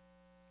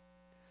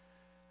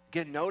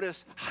 Again,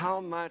 notice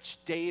how much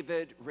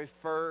David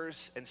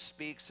refers and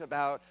speaks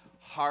about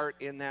heart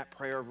in that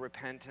prayer of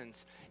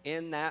repentance.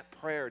 In that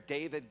prayer,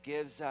 David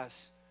gives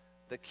us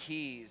the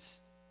keys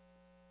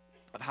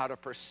of how to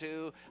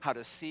pursue, how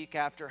to seek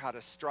after, how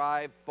to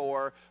strive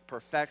for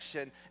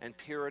perfection and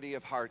purity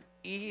of heart,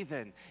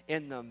 even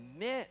in the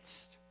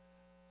midst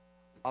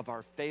of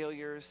our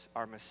failures,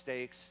 our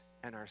mistakes,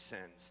 and our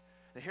sins.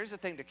 Now, here's the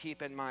thing to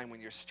keep in mind when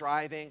you're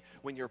striving,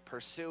 when you're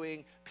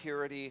pursuing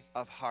purity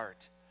of heart.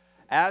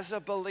 As a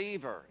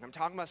believer, and I'm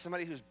talking about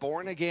somebody who's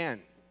born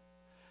again,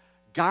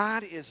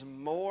 God is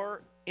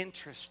more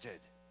interested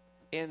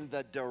in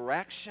the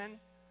direction,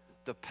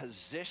 the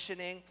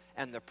positioning,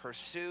 and the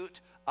pursuit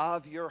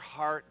of your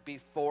heart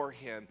before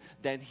Him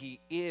than He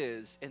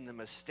is in the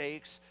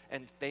mistakes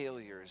and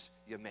failures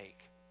you make.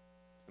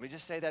 Let me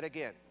just say that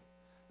again.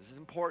 This is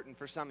important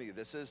for some of you.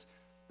 This is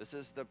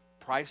the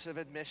price of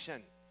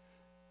admission.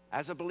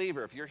 As a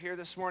believer, if you're here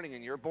this morning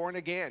and you're born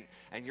again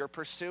and you're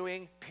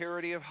pursuing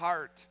purity of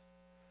heart,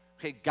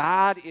 okay,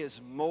 God is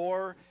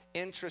more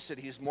interested,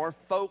 He's more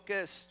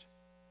focused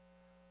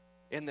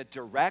in the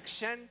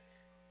direction,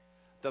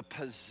 the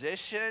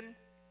position,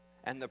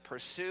 and the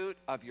pursuit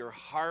of your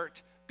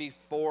heart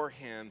before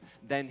Him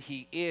than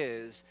He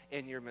is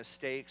in your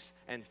mistakes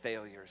and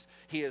failures.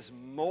 He is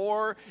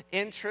more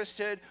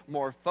interested,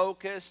 more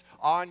focused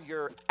on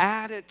your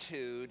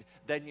attitude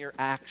than your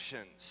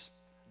actions.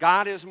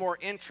 God is more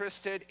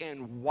interested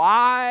in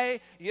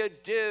why you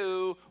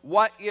do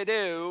what you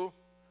do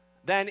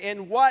than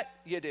in what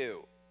you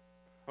do.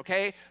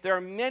 Okay? There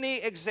are many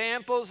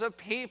examples of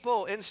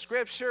people in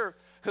Scripture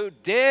who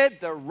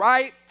did the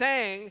right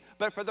thing,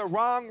 but for the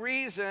wrong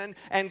reason,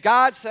 and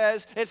God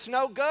says, it's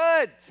no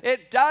good.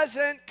 It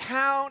doesn't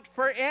count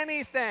for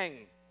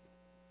anything.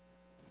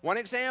 One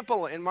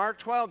example, in Mark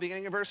 12,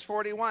 beginning in verse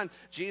 41,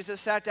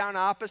 Jesus sat down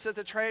opposite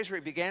the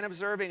treasury, began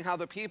observing how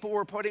the people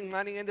were putting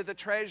money into the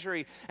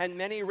treasury, and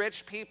many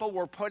rich people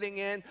were putting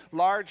in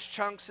large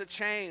chunks of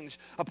change.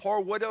 A poor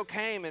widow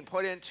came and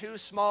put in 2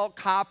 small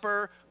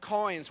copper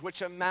coins,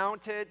 which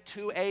amounted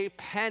to a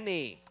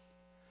penny.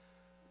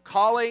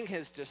 Calling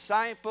his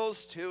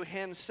disciples to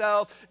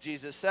himself,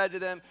 Jesus said to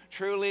them,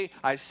 truly,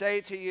 I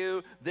say to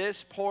you,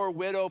 this poor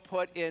widow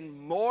put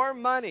in more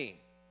money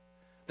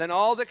than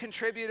all the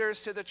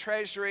contributors to the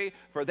treasury,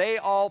 for they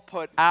all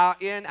put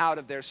out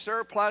of their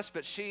surplus,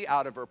 but she,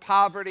 out of her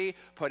poverty,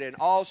 put in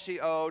all she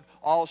owed,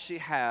 all she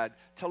had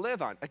to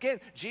live on. Again,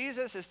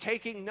 Jesus is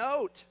taking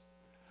note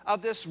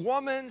of this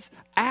woman's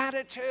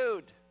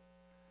attitude.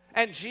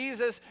 And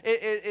Jesus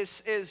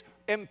is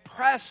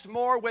impressed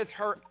more with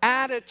her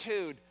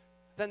attitude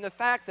than the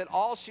fact that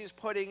all she's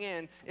putting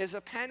in is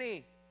a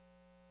penny.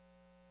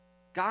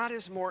 God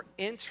is more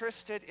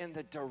interested in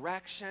the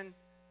direction,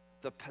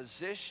 the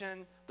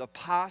position, the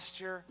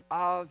posture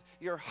of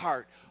your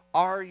heart.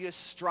 Are you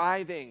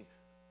striving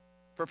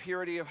for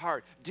purity of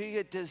heart? Do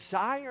you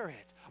desire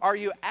it? Are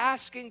you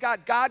asking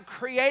God, God,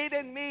 create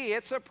in me?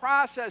 It's a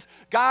process.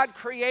 God,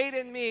 create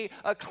in me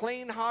a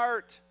clean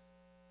heart.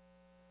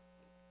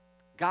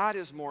 God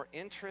is more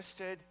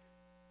interested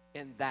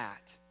in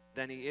that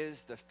than he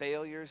is the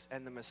failures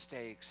and the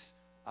mistakes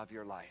of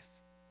your life.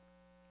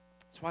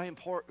 That's why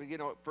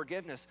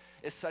forgiveness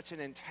is such an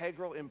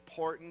integral,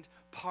 important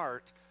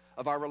part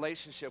of our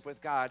relationship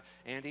with God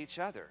and each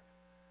other.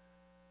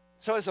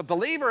 So as a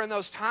believer, in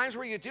those times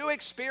where you do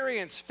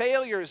experience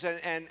failures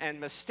and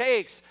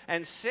mistakes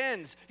and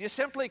sins, you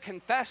simply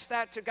confess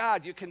that to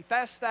God. You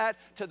confess that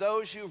to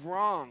those you've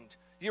wronged.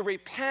 You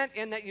repent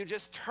in that you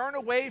just turn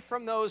away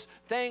from those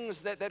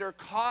things that are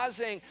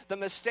causing the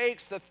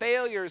mistakes, the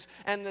failures,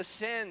 and the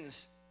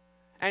sins.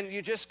 And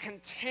you just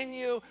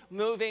continue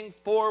moving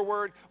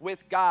forward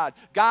with God.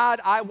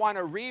 God, I want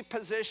to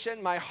reposition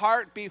my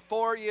heart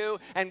before you.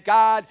 And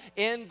God,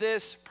 in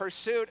this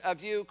pursuit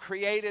of you,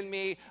 create in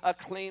me a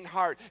clean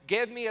heart.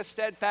 Give me a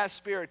steadfast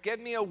spirit. Give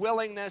me a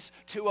willingness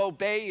to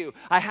obey you.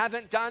 I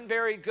haven't done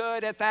very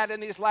good at that in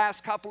these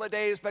last couple of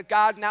days, but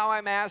God, now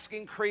I'm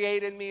asking,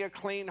 create in me a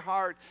clean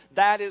heart.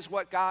 That is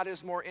what God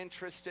is more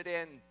interested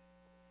in.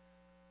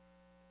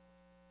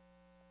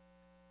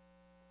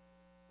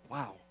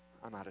 Wow.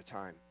 I'm out of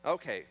time.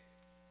 Okay,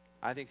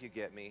 I think you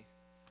get me.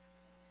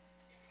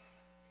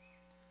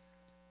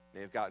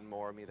 May have gotten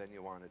more of me than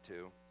you wanted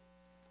to.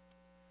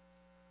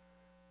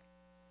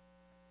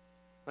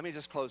 Let me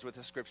just close with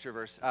a scripture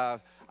verse.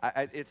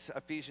 It's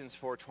Ephesians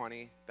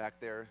 4:20 back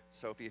there.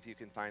 Sophie, if you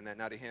can find that.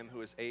 Now to him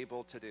who is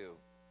able to do.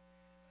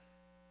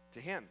 To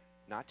him,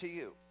 not to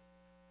you,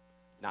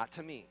 not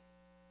to me,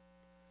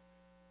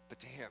 but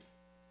to him.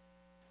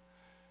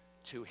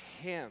 To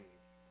him,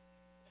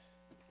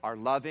 our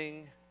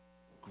loving,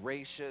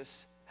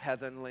 gracious,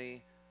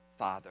 heavenly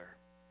Father.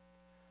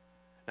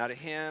 Now to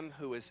him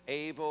who is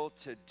able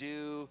to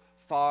do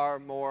far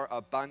more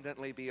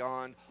abundantly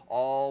beyond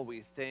all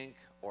we think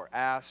or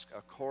ask,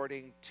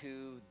 according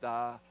to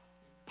the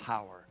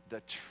power,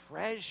 the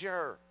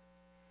treasure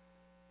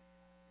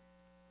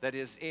that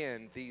is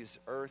in these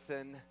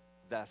earthen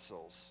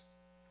vessels,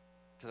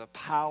 to the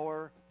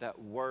power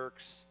that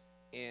works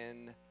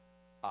in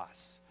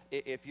us.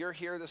 If you're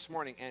here this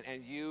morning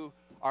and you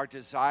are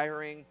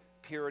desiring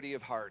purity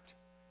of heart,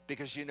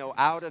 because you know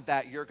out of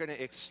that you're going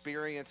to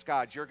experience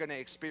God. You're going to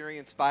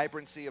experience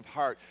vibrancy of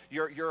heart.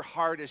 Your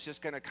heart is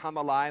just going to come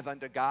alive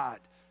unto God.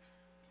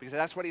 Because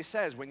that's what he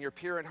says. When you're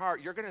pure in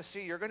heart, you're going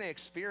to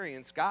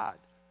experience God.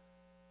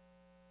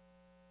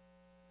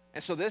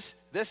 And so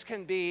this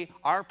can be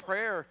our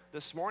prayer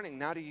this morning,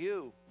 now to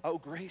you, oh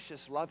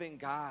gracious, loving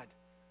God,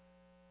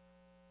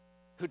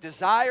 who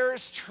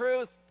desires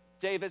truth,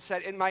 David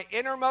said, in my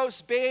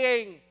innermost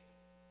being.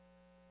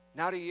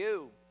 Now to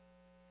you,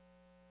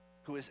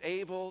 who is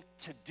able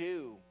to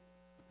do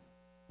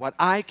what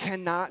I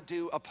cannot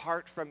do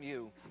apart from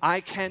you.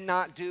 I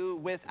cannot do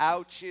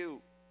without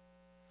you.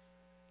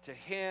 To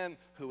him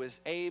who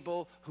is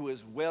able, who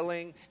is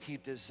willing, he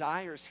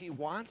desires, he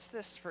wants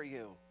this for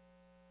you.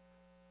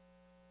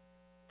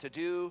 To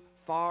do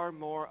far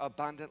more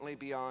abundantly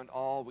beyond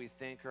all we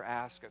think or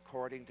ask,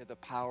 according to the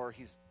power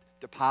he's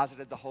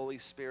deposited the Holy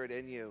Spirit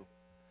in you,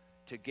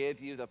 to give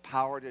you the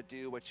power to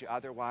do what you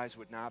otherwise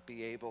would not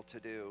be able to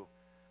do,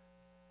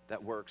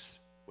 that works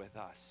with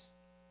us.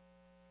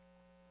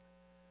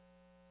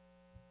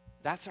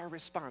 That's our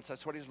response.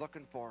 That's what he's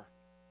looking for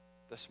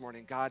this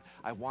morning. God,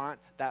 I want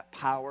that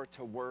power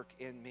to work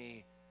in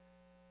me.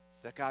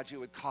 That, God, you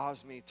would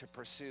cause me to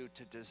pursue,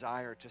 to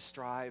desire, to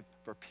strive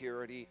for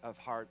purity of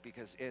heart,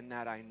 because in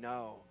that I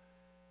know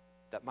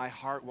that my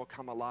heart will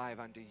come alive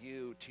unto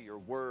you, to your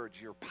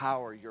words, your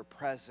power, your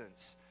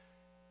presence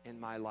in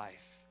my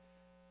life.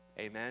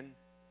 Amen.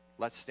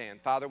 Let's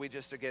stand. Father, we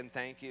just again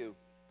thank you.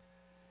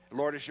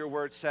 Lord, as your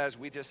word says,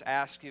 we just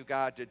ask you,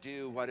 God, to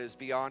do what is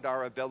beyond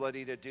our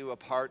ability to do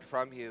apart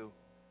from you.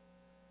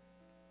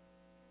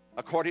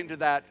 According to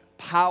that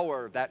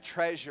power, that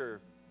treasure,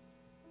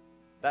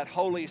 that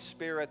Holy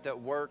Spirit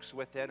that works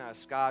within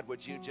us, God,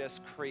 would you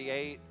just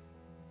create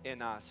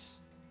in us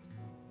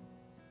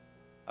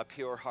a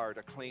pure heart,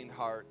 a clean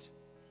heart.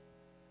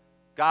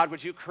 God,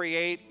 would you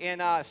create in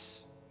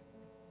us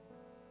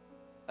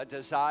a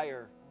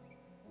desire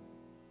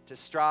to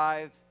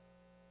strive,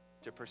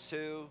 to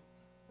pursue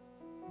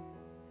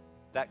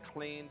that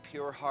clean,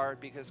 pure heart,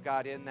 because,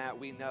 God, in that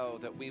we know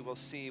that we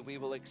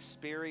will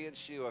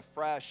experience you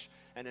afresh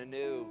and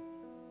anew.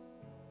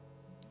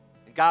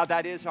 And God,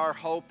 that is our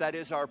hope, that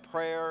is our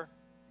prayer.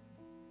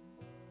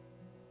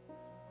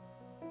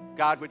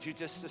 God, would you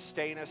just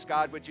sustain us?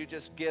 God, would you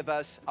just give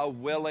us a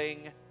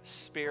willing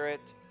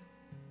spirit?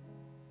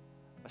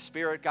 A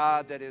spirit,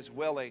 God, that is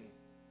willing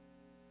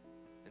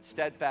and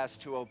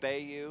steadfast to obey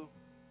you,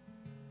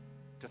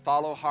 to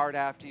follow hard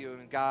after you.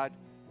 And God,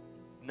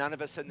 none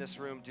of us in this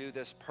room do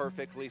this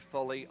perfectly,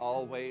 fully,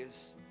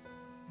 always.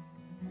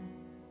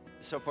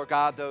 So for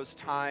God, those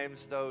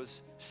times,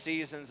 those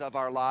seasons of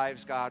our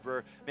lives, God,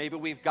 where maybe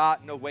we've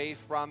gotten away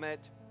from it,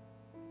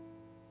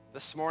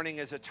 this morning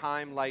is a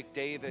time like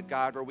David,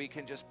 God, where we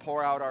can just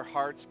pour out our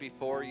hearts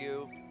before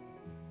you.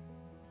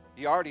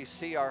 You already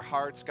see our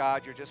hearts,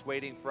 God. You're just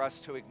waiting for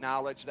us to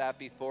acknowledge that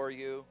before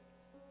you.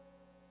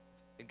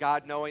 And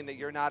God, knowing that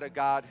you're not a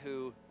God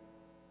who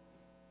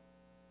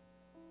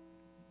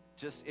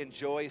just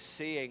enjoy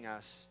seeing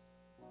us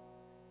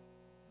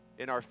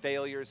in our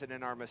failures and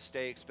in our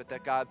mistakes, but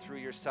that God, through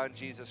your Son,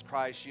 Jesus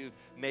Christ, you've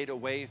made a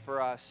way for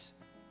us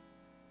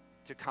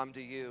to come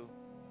to you.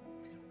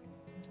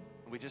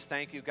 And we just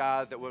thank you,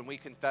 God, that when we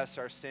confess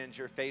our sins,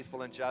 you're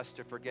faithful and just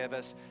to forgive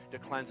us, to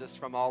cleanse us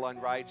from all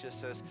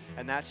unrighteousness.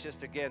 And that's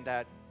just, again,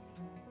 that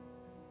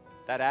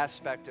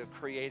aspect of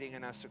creating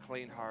in us a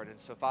clean heart. And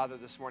so, Father,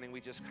 this morning we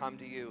just come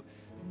to you,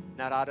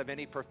 not out of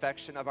any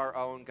perfection of our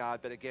own, God,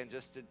 but again,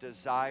 just a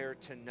desire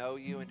to know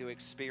you and to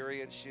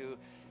experience you,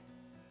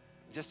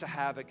 just to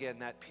have, again,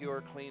 that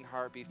pure, clean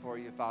heart before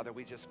you, Father.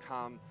 We just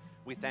come.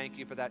 We thank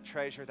you for that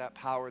treasure, that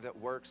power that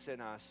works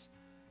in us.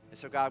 And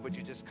so, God, would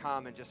you just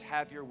come and just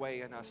have your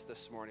way in us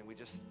this morning? We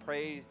just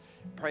pray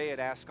and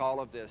ask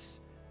all of this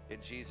in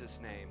Jesus'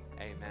 name.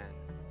 Amen.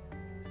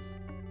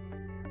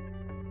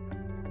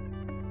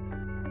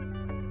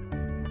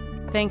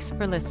 Thanks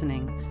for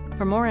listening.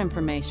 For more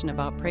information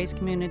about Praise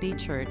Community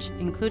Church,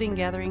 including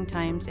gathering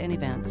times and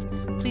events,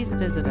 please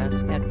visit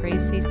us at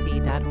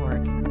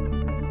praisecc.org.